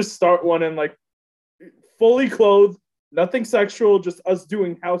 We could just start one and like fully clothed, nothing sexual, just us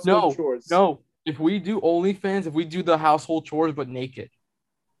doing household chores. No. If we do OnlyFans, if we do the household chores but naked.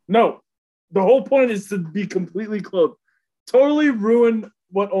 No. The whole point is to be completely clothed. Totally ruin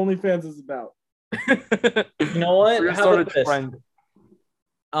what OnlyFans is about. You know what? We're gonna How start about a this? trend.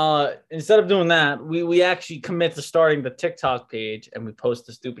 Instead of doing that, we actually commit to starting the TikTok page and we post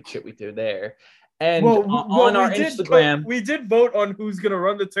the stupid shit we do there. And on our Instagram, we did vote on who's gonna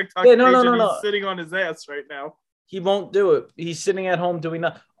run the TikTok Yeah, page, and no. he's sitting on his ass right now. he won't do it. He's sitting at home doing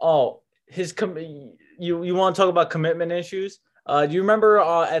that. Oh, you want to talk about commitment issues? Do you remember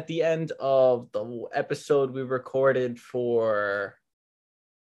at the end of the episode we recorded for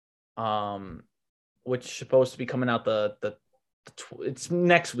which is supposed to be coming out it's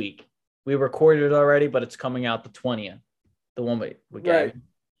next week. We recorded it already, but it's coming out the 20th. The one we got. Right.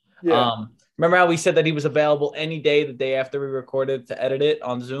 Yeah. Remember how we said that he was available any day, the day after we recorded, to edit it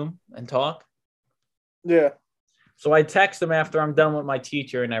on Zoom and talk? Yeah. So I text him after I'm done with my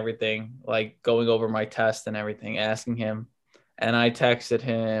teacher and everything, like going over my test and everything, asking him. And I texted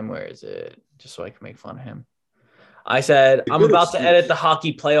him, where is it? Just so I can make fun of him. I said, I'm about to edit the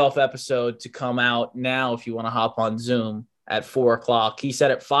hockey playoff episode to come out now if you want to hop on Zoom at 4:00. He said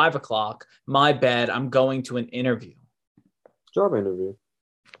at 5:00. My bad. I'm going to an interview. Job interview.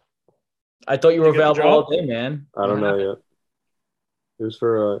 I thought you were Did you get the available all job? day, man. I don't know yet. It was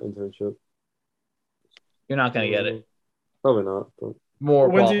for an internship. You're not going to get it. Probably not, but More.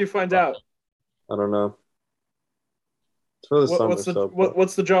 When do you find out? I don't know. It's for the summer.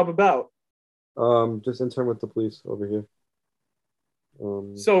 What's the job about? Just intern with the police over here.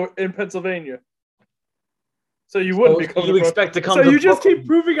 So in Pennsylvania. So you wouldn't be coming. You expect to come? So to you just keep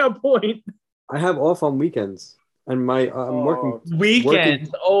proving our point. I have off on weekends, and I'm working.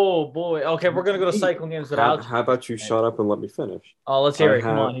 Weekend. Oh boy. Okay, we're gonna go to cycling games without. How about you shut up and let me finish? Oh, let's hear it.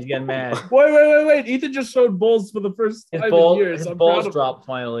 Come on, he's getting mad. Wait. Ethan just showed balls for the first time in years. His I'm balls proud of dropped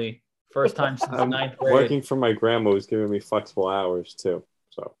finally. First time since ninth grade. Working for my grandma who's giving me flexible hours too.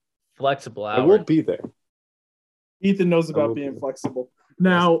 So flexible hours. I will be there. Ethan knows about being flexible.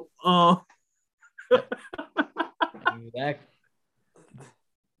 Now,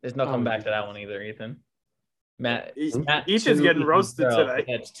 there's no coming back to that one either, Ethan. Matt Ethan's getting roasted today.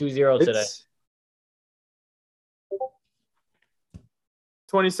 Yeah, it's 2-0 today.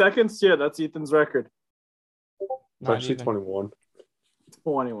 20 seconds? Yeah, that's Ethan's record. It's actually 21.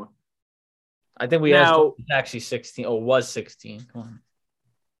 21. I think we asked him, it's actually 16 or was 16. Come on.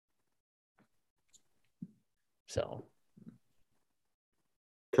 So.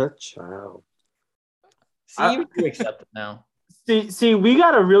 Ka-chow. See, you accept it now. See, we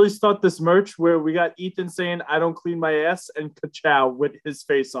got to really start this merch where we got Ethan saying, I don't clean my ass, and ka-chow with his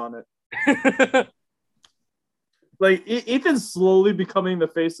face on it. Like, Ethan's slowly becoming the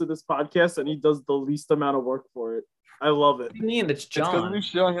face of this podcast, and he does the least amount of work for it. I love it. What do you mean? It's John. It's because we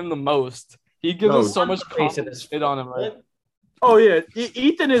show him the most. He gives us so much shit on him, right? Oh, yeah.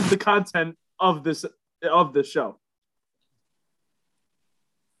 Ethan is the content of this show.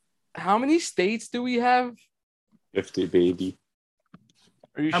 How many states do we have? 50, baby.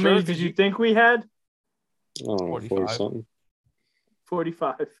 Are you How sure? many did you think we had? I don't know, 40 45. something.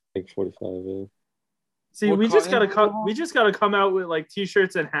 45. I think 45, yeah. See, What we just gotta continent come. is it We just gotta come out with like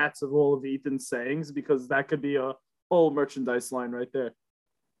T-shirts and hats of all of Ethan's sayings because that could be a whole merchandise line right there.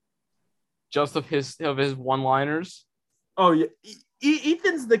 Just of his one-liners. Oh yeah,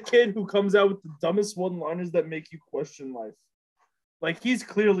 Ethan's the kid who comes out with the dumbest one-liners that make you question life. Like he's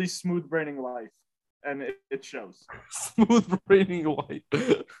clearly smooth braining life, and it shows. Smooth braining light.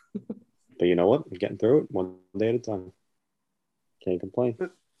 But you know what? I'm getting through it one day at a time. Can't complain.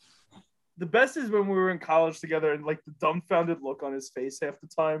 The best is when we were in college together, and like the dumbfounded look on his face half the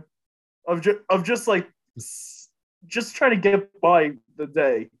time, of just trying to get by the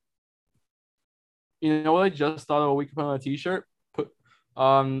day. You know what I just thought of? We could put on a T-shirt. Put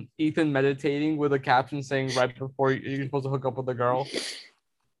Ethan meditating with a caption saying right before you're supposed to hook up with a girl.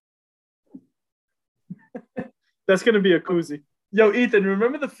 That's gonna be a koozie. Yo, Ethan,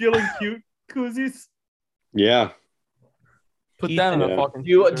 remember the feeling cute koozies? Yeah. Put that in Ethan, a yeah. fucking.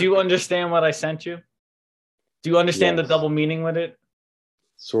 Do you understand what I sent you? Do you understand Yes. the double meaning with it?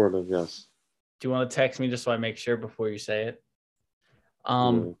 Sort of, yes. Do you want to text me just so I make sure before you say it?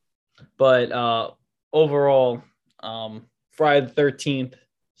 Yeah. But overall, Friday the 13th,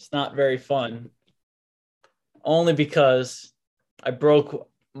 it's not very fun. Only because I broke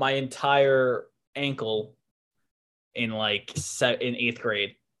my entire ankle in in 8th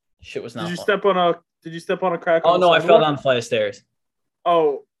grade. Shit was not Did you fun. step on a crack? Oh on no, the I fell sidewalk? down the flight of stairs.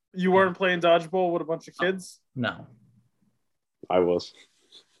 Oh, you weren't playing dodgeball with a bunch of kids? No. I was.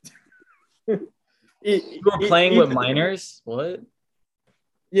 You were playing with minors? What?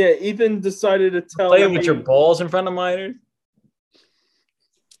 Yeah, Ethan decided to tell Playing with me- your balls in front of minors?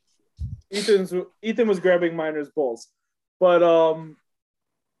 Ethan was grabbing minors' balls, but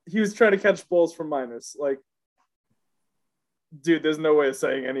he was trying to catch balls from minors. Like, dude, there's no way of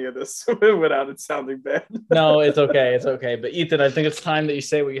saying any of this without it sounding bad. No, it's okay. It's okay. But Ethan, I think it's time that you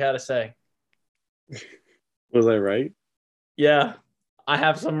say what you had to say. Was I right? Yeah, I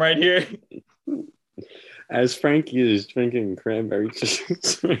have some right here. As Frankie is drinking cranberry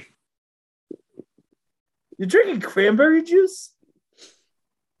juice. You're drinking cranberry juice?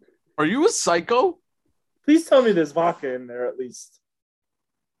 Are you a psycho? Please tell me there's vodka in there at least.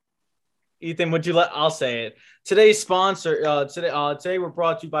 Ethan, would you let? I'll say it. Today's sponsor. Today we're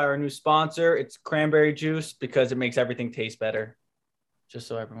brought to you by our new sponsor. It's cranberry juice because it makes everything taste better. Just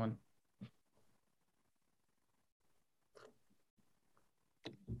so everyone.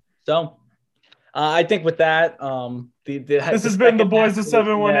 So, I think with that, This has been the boys of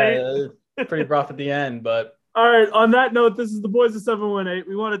 718. Yeah, pretty rough at the end, but All right, on that note, this is the boys of 718.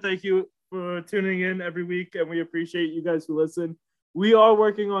 We want to thank you for tuning in every week, and we appreciate you guys who listen. We are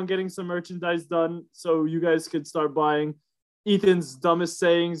working on getting some merchandise done so you guys can start buying Ethan's dumbest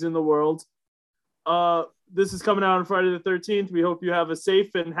sayings in the world. This is coming out on Friday the 13th. We hope you have a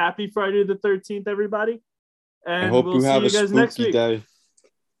safe and happy Friday the 13th, everybody. And I hope we'll you see have you a guys next spooky week. day.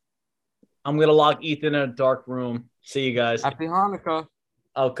 I'm gonna lock Ethan in a dark room. See you guys. Happy Hanukkah.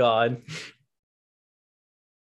 Oh God.